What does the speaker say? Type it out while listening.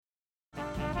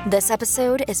This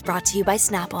episode is brought to you by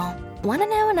Snapple. Want to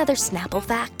know another Snapple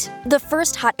fact? The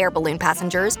first hot air balloon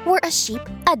passengers were a sheep,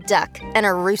 a duck, and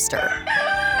a rooster.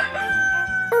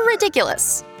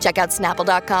 Ridiculous. Check out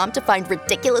Snapple.com to find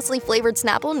ridiculously flavored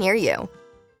Snapple near you.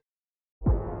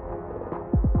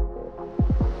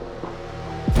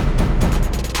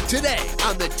 Today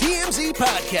on the TMZ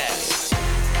Podcast.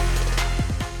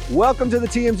 Welcome to the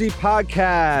TMZ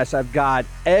Podcast. I've got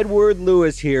Edward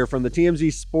Lewis here from the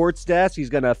TMZ Sports Desk. He's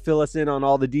going to fill us in on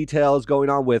all the details going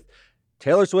on with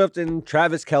Taylor Swift and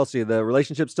Travis Kelce. The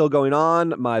relationship's still going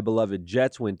on. My beloved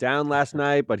Jets went down last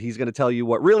night, but he's going to tell you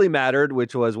what really mattered,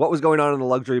 which was what was going on in the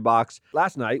luxury box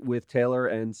last night with Taylor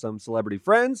and some celebrity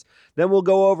friends. Then we'll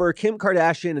go over Kim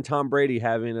Kardashian and Tom Brady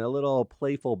having a little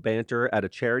playful banter at a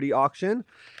charity auction.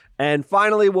 And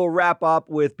finally, we'll wrap up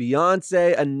with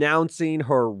Beyonce announcing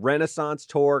her Renaissance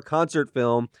Tour concert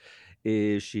film.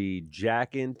 Is she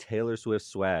jacking Taylor Swift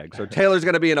swag? So Taylor's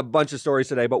going to be in a bunch of stories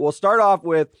today, but we'll start off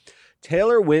with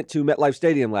Taylor went to MetLife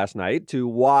Stadium last night to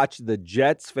watch the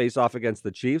Jets face off against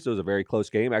the Chiefs. It was a very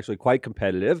close game, actually quite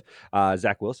competitive.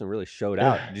 Zach Wilson really showed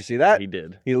out. Did you see that? He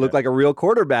did. He looked like a real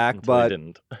quarterback, Until but he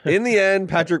didn't. in the end,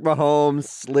 Patrick Mahomes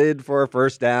slid for a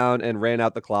first down and ran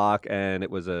out the clock, and it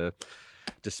was a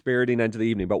dispiriting end to the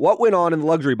evening. But what went on in the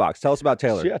luxury box? Tell us about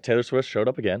Taylor. So, yeah, Taylor Swift showed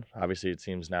up again. Obviously, it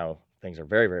seems now things are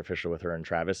very, very official with her and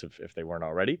Travis, if they weren't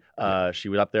already. She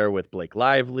was up there with Blake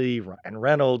Lively, Ryan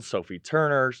Reynolds, Sophie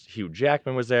Turner, Hugh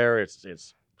Jackman was there.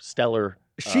 It's stellar.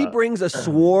 She brings a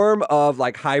swarm of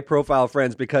like high profile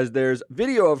friends because there's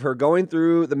video of her going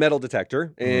through the metal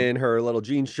detector in her little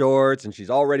jean shorts, and she's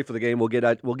all ready for the game. We'll get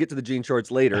to the jean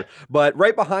shorts later. But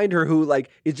right behind her, who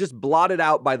like is just blotted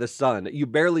out by the sun. You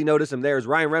barely notice him there, is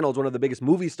Ryan Reynolds, one of the biggest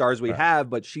movie stars we have,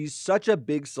 but she's such a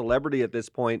big celebrity at this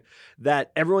point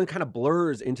that everyone kind of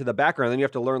blurs into the background. Then you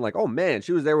have to learn like, oh man,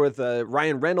 she was there with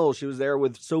Ryan Reynolds. She was there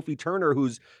with Sophie Turner,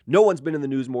 who's no one's been in the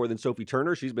news more than Sophie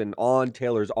Turner. She's been on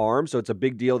Taylor's arm, so it's a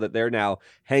big deal that they're now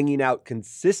hanging out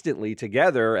consistently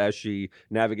together as she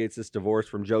navigates this divorce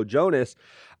from Joe Jonas.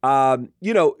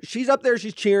 She's up there,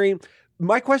 she's cheering.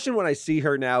 My question when I see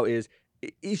her now is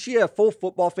she a full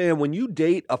football fan? When you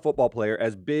date a football player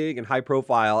as big and high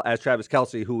profile as Travis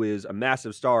Kelce, who is a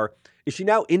massive star, is she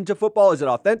now into football? Is it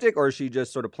authentic, or is she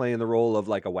just sort of playing the role of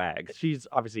like a wag? She's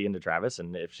obviously into Travis,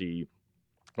 and if she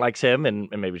likes him, and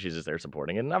maybe she's just there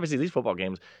supporting it. And obviously these football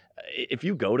games, if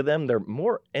you go to them, they're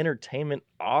more entertainment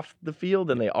off the field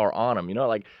than they are on them. You know,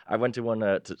 like I went to one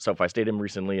to SoFi Stadium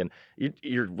recently, and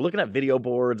you're looking at video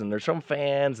boards, and there's some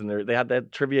fans, and they had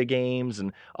that trivia games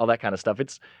and all that kind of stuff.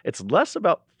 It's less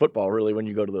about football really when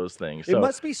you go to those things. It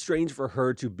must be strange for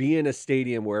her to be in a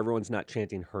stadium where everyone's not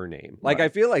chanting her name. Like I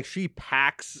feel like she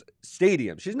packs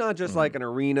stadiums. She's not just like an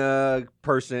arena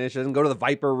person. She doesn't go to the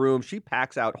Viper Room. She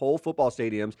packs out whole football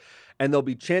stadiums, and they'll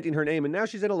be chanting her name. And now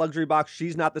she's in a luxury box.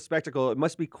 She's not the spectacle. It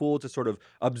must be cool to sort of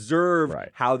observe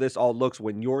how this all looks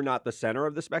when you're not the center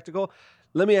of the spectacle.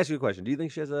 Let me ask you a question. Do you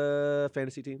think she has a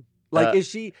fantasy team? Like, is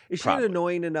she an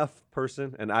annoying enough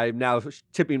person? And I'm now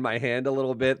tipping my hand a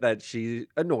little bit that she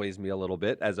annoys me a little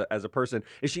bit as a person.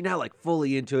 Is she now like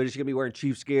fully into it? Is she gonna be wearing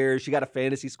Chiefs gear? Is she got a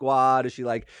fantasy squad? Is she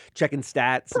like checking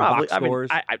stats, Probably. and box scores?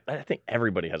 I think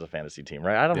everybody has a fantasy team,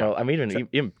 right? I don't know. I mean,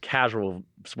 even casual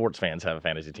sports fans have a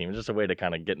fantasy team. It's just a way to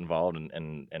kind of get involved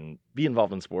and be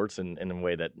involved in sports in a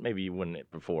way that maybe you wouldn't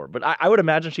before. But I would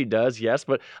imagine she does, yes.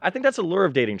 But I think that's the lure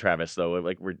of dating Travis, though.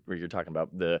 Like where you're talking about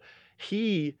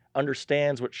he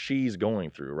understands what she's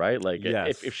going through, right? Like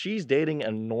if she's dating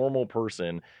a normal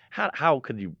person, how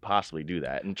could you possibly do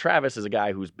that? And Travis is a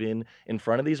guy who's been in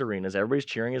front of these arenas. Everybody's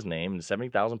cheering his name, and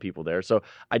 70,000 people there. So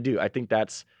I think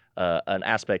that's an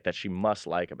aspect that she must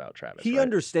like about Travis. He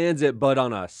understands it, but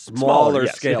on a smaller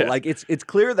scale. Yes. Like it's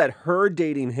clear that her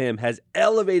dating him has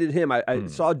elevated him. I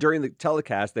saw during the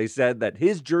telecast, they said that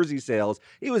his jersey sales,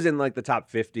 he was in like the top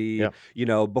 50,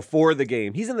 before the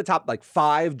game. He's in the top like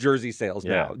 5 jersey sales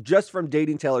now, just from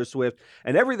dating Taylor Swift.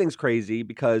 And everything's crazy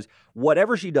because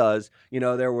whatever she does,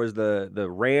 there was the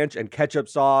ranch and ketchup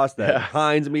sauce that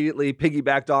Heinz immediately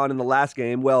piggybacked on in the last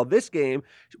game. Well, this game,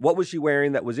 what was she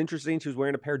wearing that was interesting? She was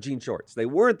wearing a pair of jean shorts. They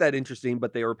weren't that interesting,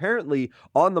 but they were apparently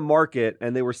on the market,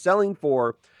 and they were selling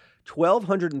for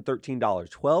 $1,213.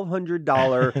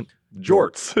 $1,200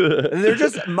 jorts. And they're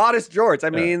just modest jorts.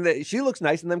 I mean, she looks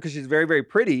nice in them because she's very, very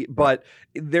pretty, but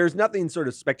there's nothing sort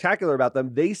of spectacular about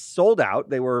them. They sold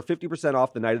out. They were 50%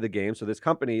 off the night of the game. So this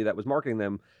company that was marketing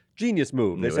them, genius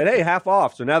move. They said, hey, half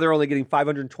off. So now they're only getting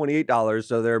 $528.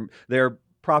 So their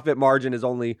profit margin is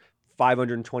only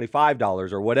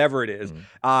 $525 or whatever it is.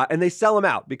 And they sell them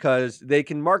out because they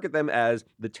can market them as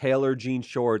the Taylor jean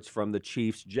shorts from the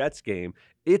Chiefs-Jets game.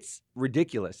 It's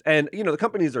ridiculous. And, the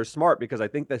companies are smart because I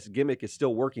think this gimmick is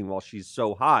still working while she's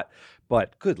so hot.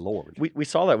 But good Lord. We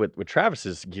saw that with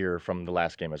Travis's gear from the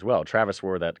last game as well. Travis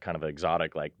wore that kind of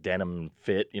exotic, like, denim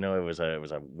fit. It was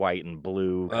a white and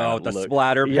blue kind of the look.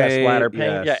 splatter paint. Yeah, splatter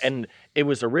paint. Yes. Yeah, and it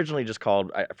was originally just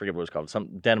called, I forget what it was called,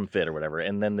 some denim fit or whatever.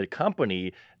 And then the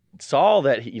company saw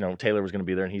that Taylor was going to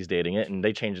be there and he's dating it, and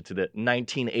they changed it to the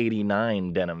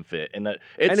 1989 denim fit, and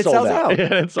it sells out.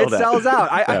 It sells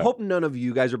out. I hope none of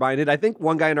you guys are buying it. I think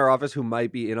one guy in our office who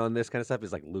might be in on this kind of stuff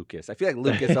is like Lucas. I feel like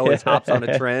Lucas always hops on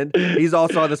a trend. He's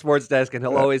also on the sports desk, and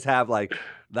he'll always have like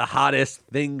the hottest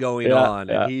thing going on.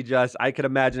 And I could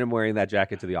imagine him wearing that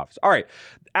jacket to the office. All right.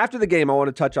 After the game, I want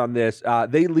to touch on this.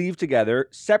 They leave together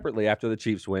separately after the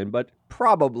Chiefs win, but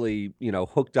probably,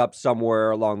 hooked up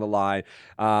somewhere along the line.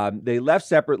 They left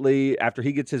separately after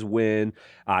he gets his win.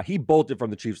 He bolted from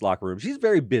the Chiefs locker room. She's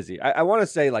very busy. I want to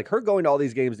say, like, her going to all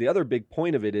these games, the other big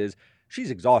point of it is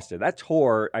she's exhausted. That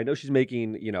tour, I know she's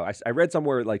making, I read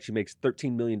somewhere like she makes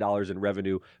 $13 million in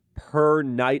revenue per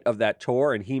night of that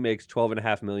tour, and he makes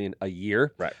 $12.5 million a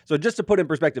year. Right. So just to put in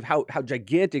perspective how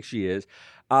gigantic she is,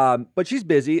 but she's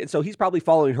busy, and so he's probably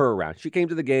following her around. She came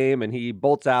to the game, and he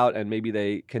bolts out, and maybe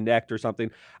they connect or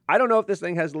something. I don't know if this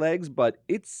thing has legs, but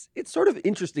it's sort of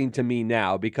interesting to me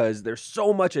now because there's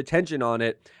so much attention on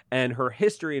it, and her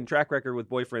history and track record with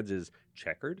boyfriends is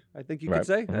checkered, I think you could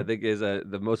say. I think is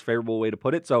the most favorable way to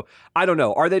put it. So I don't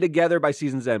know. Are they together by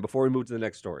season's end before we move to the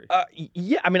next story?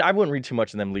 Yeah, I mean, I wouldn't read too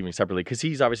much in them leaving separately because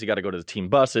he's obviously got to go to the team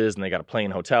buses and they got to play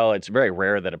in hotel. It's very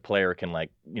rare that a player can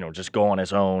just go on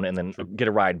his own and then get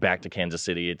a ride back to Kansas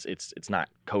City. It's not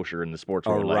kosher in the sports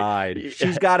world. A ride.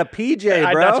 She's got a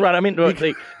PJ, bro. That's right. I mean,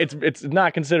 it's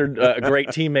not considered a great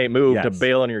teammate move to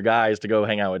bail on your guys to go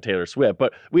hang out with Taylor Swift.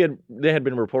 But they had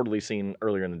been reportedly seen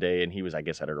earlier in the day, and he was, I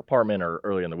guess, at her apartment or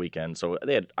early in the weekend. So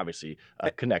they had obviously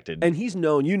connected. And he's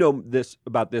known, this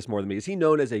about this more than me. Is he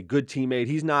known as a good teammate?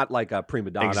 He's not like a prima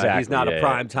donna. Exactly, he's not a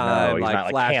prime time, he's not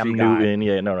flashy Cam guy. Newton.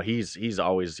 Yeah, no, he's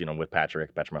always with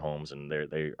Patrick Mahomes, and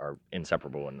they are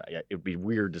inseparable. And it'd be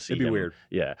weird to see. It'd be weird.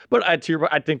 Yeah, but I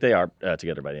think they are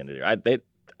together by the end of the year.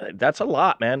 That's a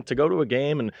lot, man, to go to a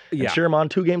game and cheer them on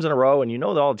 2 games in a row, and that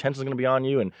all the attention's going to be on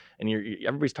you, and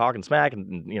everybody's talking smack,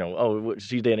 and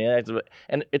she's dating,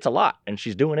 and it's a lot, and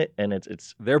she's doing it, and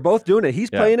it's they're both doing it. He's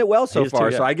playing it well so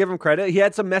far, too, so I give him credit. He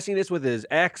had some messiness with his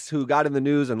ex, who got in the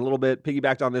news and a little bit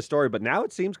piggybacked on this story, but now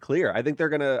it seems clear. I think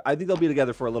they'll be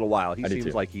together for a little while. He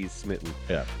seems like he's smitten.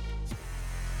 Yeah.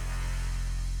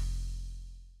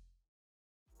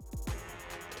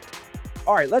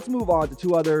 All right, let's move on to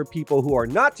 2 other people who are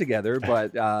not together,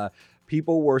 but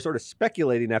people were sort of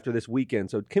speculating after this weekend.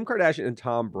 So Kim Kardashian and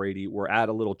Tom Brady were at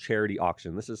a little charity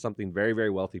auction. This is something very, very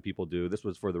wealthy people do. This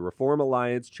was for the Reform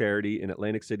Alliance charity in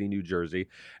Atlantic City, New Jersey.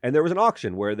 And there was an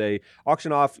auction where they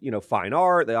auction off, fine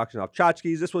art. They auction off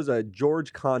tchotchkes. This was a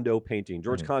George Condo painting.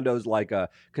 George Condo's like a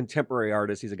contemporary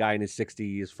artist. He's a guy in his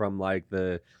 60s from like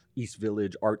the East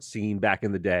Village art scene back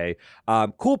in the day.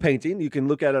 Cool painting. You can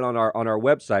look at it on our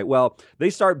website. Well, they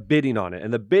start bidding on it,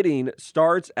 and the bidding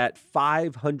starts at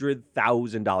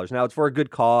 $500,000. Now, it's for a good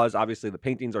cause. Obviously, the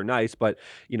paintings are nice, but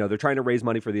they're trying to raise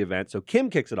money for the event. So Kim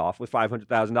kicks it off with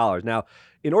 $500,000. Now,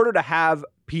 in order to have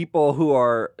people who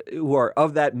are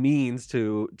of that means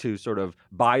to sort of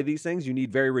buy these things, you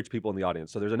need very rich people in the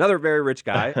audience. So there's another very rich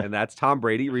guy, and that's Tom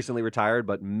Brady, recently retired,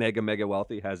 but mega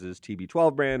wealthy, has his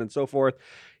TB12 brand and so forth.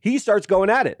 He starts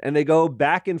going at it, and they go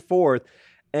back and forth.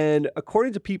 And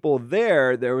according to people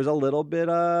there was a little bit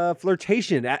of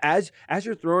flirtation. As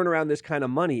you're throwing around this kind of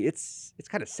money, it's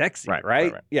kind of sexy,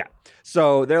 right? Yeah.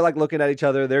 So they're like looking at each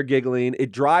other, they're giggling.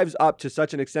 It drives up to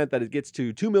such an extent that it gets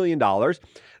to $2 million.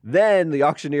 Then the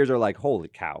auctioneers are like, holy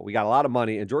cow, we got a lot of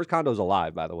money. And George Condo's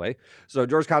alive, by the way. So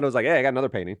George Condo's like, hey, I got another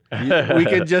painting. We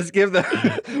can just give them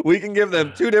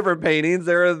 2 different paintings.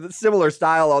 They're a similar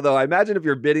style, although I imagine if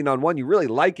you're bidding on one, you really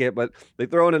like it, but they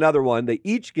throw in another one. They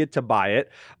each get to buy it.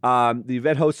 The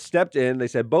event host stepped in. They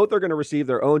said both are going to receive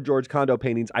their own George Condo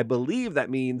paintings. I believe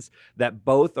that means that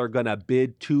both are going to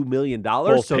bid $2 million.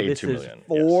 Both so paid this $2 is million.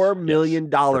 $4 million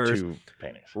for 2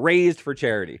 paintings raised for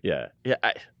charity. Yeah.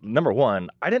 number one,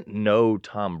 I didn't know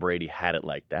Tom Brady had it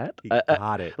like that. He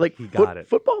got it. Like he got it.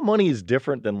 Football money is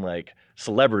different than like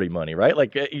celebrity money, right?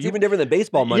 Like It's even different than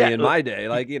baseball money in my day.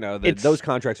 Like, those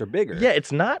contracts are bigger. Yeah,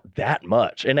 it's not that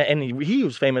much. And he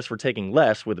was famous for taking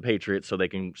less with the Patriots so they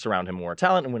can surround him more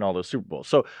talent and win all those Super Bowls.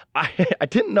 So I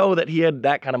didn't know that he had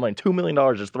that kind of money. $2 million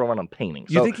just thrown on painting.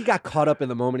 You think he got caught up in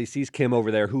the moment he sees Kim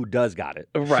over there, who does got it?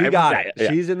 Right. She got right, it. yeah.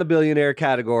 She's in the billionaire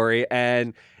category,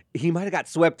 and he might have got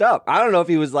swept up. I don't know if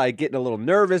he was like getting a little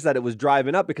nervous that it was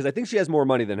driving up, because I think she has more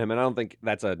money than him, and I don't think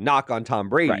that's a knock on Tom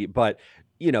Brady, Right. but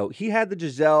he had the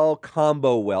Giselle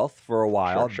combo wealth for a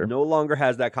while. Sure. No longer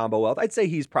has that combo wealth. I'd say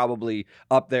he's probably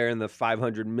up there in the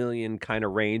 500 million kind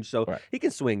of range, so he can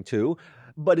swing too.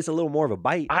 But it's a little more of a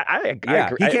bite. I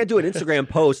agree. He can't do an Instagram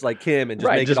post like Kim and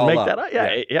just make it all up. That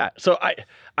up. Yeah. So I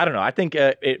don't know. I think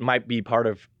it might be part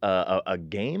of a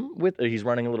game with. He's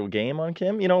running a little game on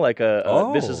Kim.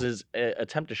 This is his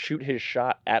attempt to shoot his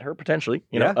shot at her potentially.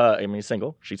 I mean, he's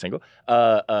single. She's single.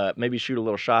 Maybe shoot a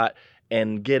little shot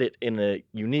and get it in a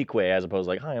unique way, as opposed to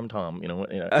like, "Hi, I'm Tom."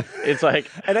 It's like,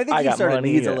 and I think he sort of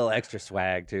needs a little extra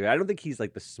swag too. I don't think he's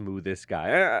like the smoothest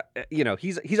guy.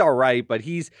 He's all right, but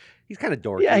he's kind of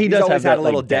dorky. Yeah, he's does always have had that, a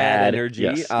little like, dad energy.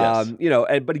 Yes.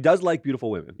 But he does like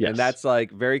beautiful women, Yes. and that's like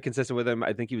very consistent with him.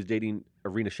 I think he was dating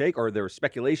Arena Shayk, or there was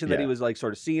speculation that he was like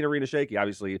sort of seeing Arena Shayk. He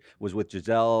obviously was with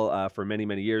Giselle for many,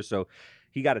 many years, so.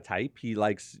 He got a type. He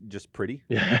likes just pretty.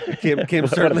 Yeah. Kim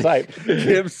certainly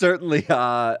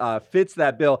fits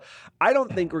that bill. I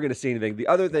don't think we're going to see anything. The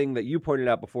other thing that you pointed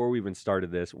out before we even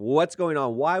started this, what's going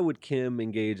on? Why would Kim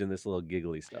engage in this little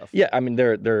giggly stuff? Yeah, I mean,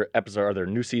 their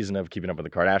new season of Keeping Up with the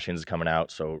Kardashians is coming out,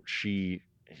 so she,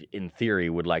 in theory,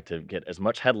 would like to get as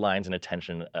much headlines and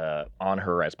attention on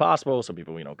her as possible, so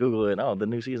people, Google it. Oh, the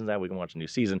new season's out. We can watch the new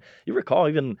season. You recall,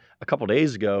 even a couple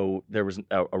days ago, there was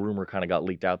a rumor kind of got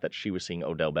leaked out that she was seeing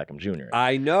Odell Beckham Jr.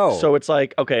 I know. So it's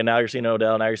like, okay, now you're seeing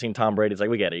Odell. Now you're seeing Tom Brady. It's like,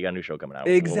 we get it. You got a new show coming out.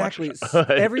 Exactly.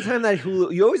 Every time that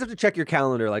Hulu, you always have to check your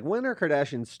calendar. Like, when are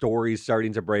Kardashian stories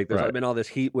starting to break? There's been all this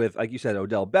heat with, like you said,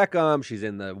 Odell Beckham. She's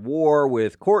in the war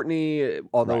with Courtney,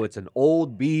 although it's an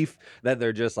old beef that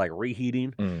they're just like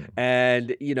reheating.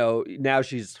 And now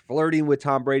she's flirting with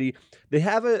Tom Brady. They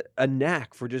have a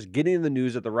knack for just getting in the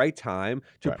news at the right time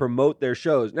to promote their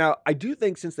shows. Now, I do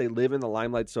think since they live in the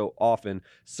limelight so often,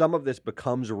 some of this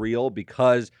becomes real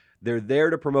because they're there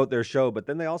to promote their show, but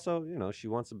then they also, she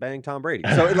wants to bang Tom Brady.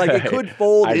 So it could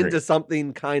fold into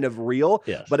something kind of real.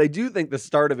 Yes. But I do think the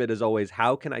start of it is always,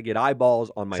 how can I get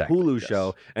eyeballs on my Hulu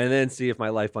show and then see if my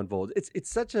life unfolds? It's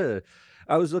such a...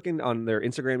 I was looking on their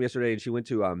Instagram yesterday, and she went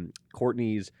to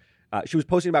Courtney's... she was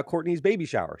posting about Courtney's baby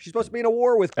shower. She's supposed to be in a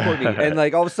war with Courtney. And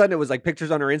all of a sudden it was like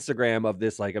pictures on her Instagram of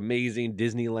this like amazing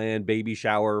Disneyland baby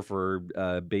shower for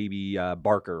baby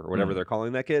Barker or whatever they're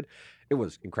calling that kid. It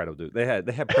was incredible, dude. They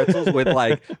had pretzels with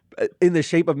like in the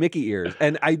shape of Mickey ears.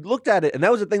 And I looked at it, and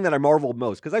that was the thing that I marveled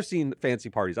most, because I've seen fancy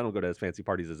parties. I don't go to as fancy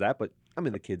parties as that, but I'm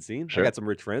in the kid scene. Sure. I got some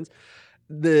rich friends.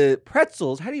 The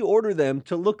pretzels, how do you order them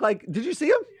to look like, did you see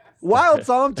them? Wild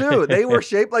saw them too. They were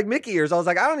shaped like Mickey ears. I was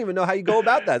like, I don't even know how you go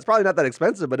about that. It's probably not that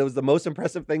expensive, but it was the most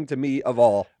impressive thing to me of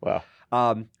all. Wow.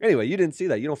 Anyway, you didn't see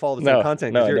that. You don't follow the same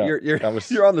content because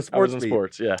you're on the sports beat.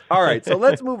 Sports, yeah. All right, so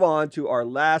let's move on to our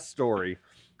last story,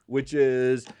 which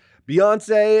is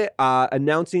Beyonce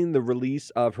announcing the release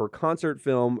of her concert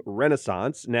film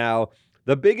Renaissance. Now,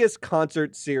 the biggest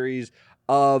concert series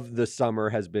of the summer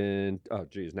has been,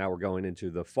 now we're going into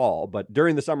the fall, but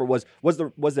during the summer was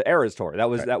the Eras tour. That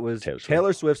was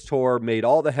Taylor Swift's tour, made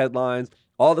all the headlines.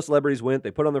 All the celebrities went. They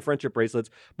put on their friendship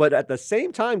bracelets. But at the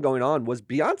same time going on was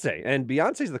Beyonce. And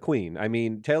Beyonce's the queen. I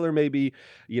mean, Taylor may be,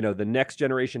 the next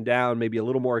generation down, maybe a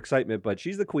little more excitement, but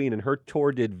she's the queen, and her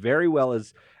tour did very well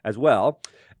as well.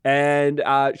 And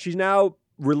she's now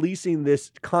releasing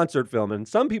this concert film. And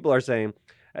some people are saying,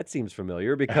 that seems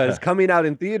familiar, because coming out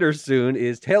in theaters soon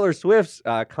is Taylor Swift's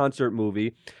concert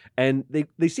movie. And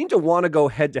they seem to want to go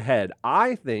head to head.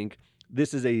 I think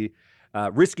this is a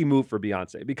risky move for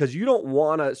Beyonce, because you don't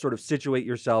want to sort of situate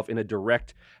yourself in a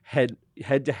direct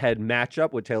head-to-head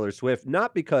matchup with Taylor Swift,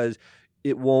 not because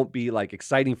it won't be like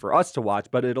exciting for us to watch,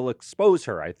 but it'll expose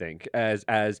her, I think, as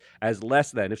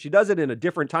less than. If she does it in a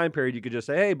different time period, you could just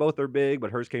say, hey, both are big,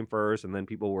 but hers came first, and then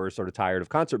people were sort of tired of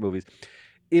concert movies.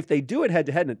 If they do it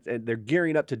head-to-head and they're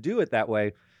gearing up to do it that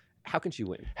way, how can she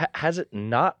win? Has it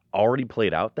not already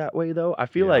played out that way, though? I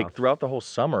feel like throughout the whole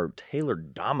summer, Taylor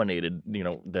dominated,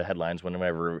 the headlines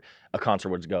whenever a concert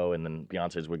would go and then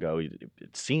Beyonce's would go. It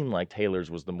seemed like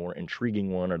Taylor's was the more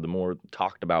intriguing one or the more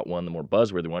talked about one, the more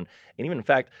buzzworthy one. And even, in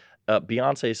fact,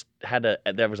 Beyonce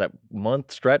there was that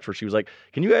month stretch where she was like,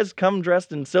 can you guys come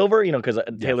dressed in silver? Because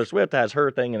Taylor Swift has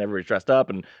her thing and everybody's dressed up.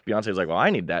 And Beyonce's like, well, I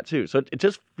need that too. So it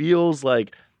just feels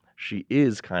like she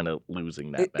is kind of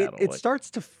losing that battle. It starts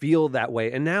to feel that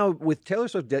way. And now with Taylor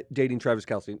Swift dating Travis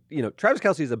Kelce, Travis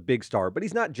Kelce is a big star, but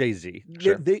he's not Jay-Z.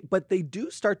 Sure. But they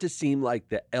do start to seem like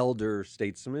the elder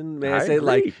statesmen. May I say, agree.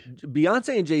 like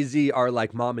Beyonce and Jay-Z are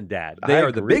like mom and dad. They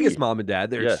are the biggest mom and dad.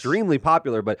 They're extremely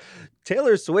popular, but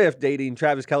Taylor Swift dating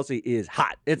Travis Kelce is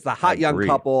hot. It's the hot young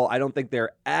couple. I don't think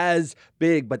they're as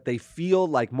big, but they feel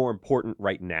like more important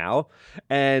right now.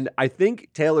 And I think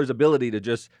Taylor's ability to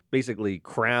just basically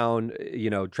crown,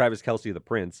 Travis Kelce the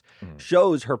prince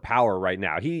shows her power right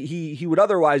now. He would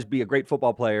otherwise be a great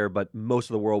football player, but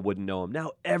most of the world wouldn't know him.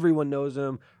 Now everyone knows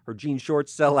him. Her jean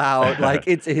shorts sell out. Like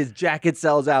his jacket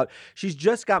sells out. She's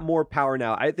just got more power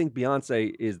now. I think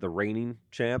Beyonce is the reigning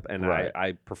champ, and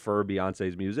I prefer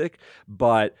Beyonce's music.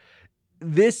 But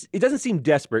it doesn't seem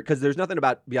desperate because there's nothing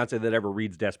about Beyonce that ever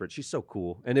reads desperate. She's so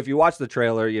cool. And if you watch the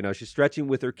trailer, she's stretching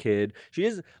with her kid. She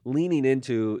is leaning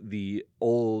into the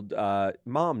old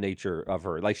mom nature of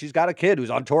her. Like she's got a kid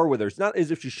who's on tour with her. It's not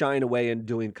as if she's shying away and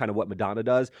doing kind of what Madonna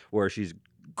does, where she's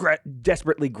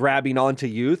desperately grabbing onto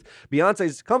youth.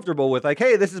 Beyonce's comfortable with like,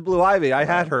 hey, this is Blue Ivy. I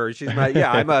had her. She's my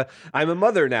I'm a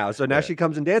mother now. So now she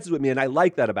comes and dances with me, and I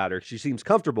like that about her. She seems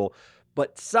comfortable.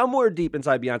 But somewhere deep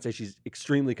inside Beyonce, she's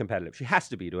extremely competitive. She has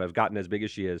to be to have gotten as big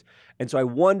as she is. And so I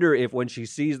wonder if when she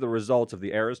sees the results of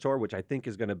the Eras Tour, which I think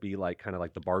is going to be kind of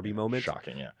like the Barbie moment.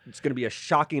 Shocking, yeah. It's going to be a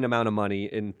shocking amount of money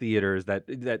in theaters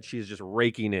that she's just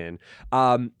raking in.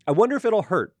 I wonder if it'll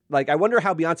hurt. I wonder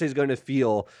how Beyonce is going to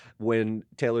feel when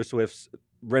Taylor Swift's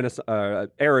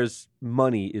Eras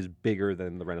money is bigger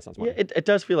than the Renaissance money. Yeah, it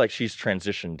does feel like she's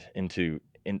transitioning into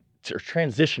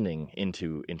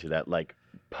that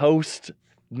post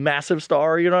massive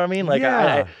star, you know what I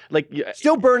mean?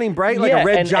 Still burning bright like a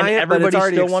red giant, and everybody but it's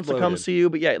already still wants to come exploded. see you.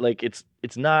 But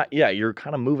it's not. Yeah, you're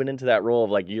kind of moving into that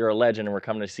role of you're a legend, and we're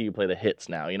coming to see you play the hits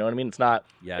now. You know what I mean? It's not.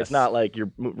 Yes. It's not like you're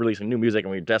releasing new music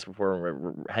and we're desperate for it. And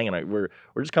we're hanging out. We're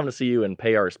just coming to see you and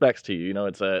pay our respects to you.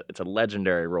 It's a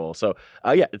legendary role. So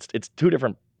it's two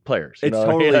different players. It's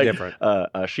totally different.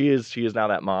 She is now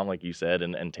that mom, like you said,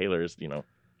 and Taylor's.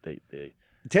 They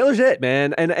Taylor's it,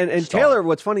 man. And Taylor,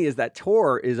 what's funny is that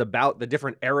tour is about the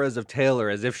different eras of Taylor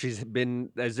as if she's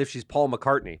Paul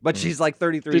McCartney. But she's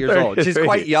 33 years old. She's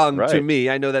quite young to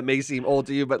me. I know that may seem old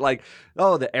to you, but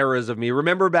the eras of me.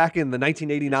 Remember back in the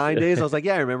 1989 days? I was I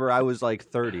remember I was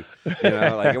 30.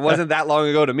 It wasn't that long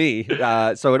ago to me.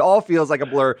 So it all feels like a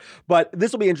blur. But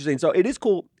this will be interesting. So it is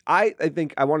cool. I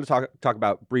think I want to talk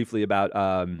about briefly about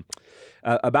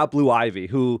Blue Ivy,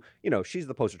 who, she's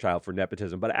the poster child for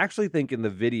nepotism, but I actually think in the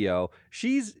video,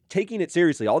 she's taking it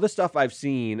seriously. All the stuff I've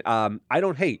seen, I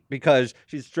don't hate because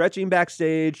she's stretching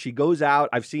backstage. She goes out.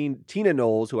 I've seen Tina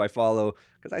Knowles, who I follow,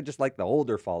 because I just like the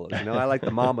older follows, I like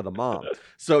the mom of the mom.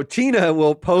 So Tina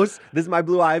will post, this is my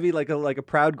Blue Ivy, like a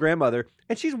proud grandmother,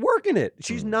 and she's working it.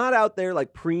 She's not out there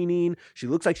preening. She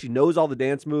looks like she knows all the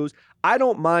dance moves. I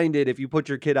don't mind it if you put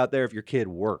your kid out there if your kid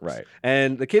works. Right.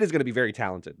 And the kid is going to be very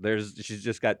talented. She's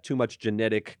just got too much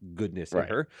genetic goodness in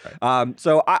her. Right.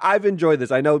 So I've enjoyed this.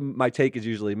 I know my take is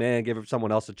usually, man, give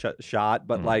someone else a shot,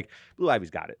 but Blue Ivy's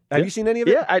got it. Have you seen any of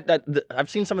it? Yeah, I've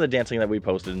seen some of the dancing that we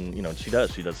posted, and she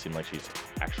does seem like she's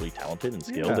actually talented and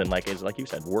skilled, and like you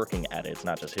said, working at it. It's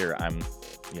not just here. I'm,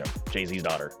 Jay-Z's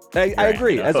daughter. I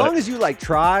agree. As long as you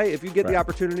try, if you get the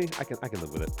opportunity, I can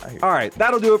live with it. All right,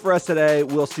 that'll do it for us today.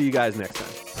 We'll see you guys next time.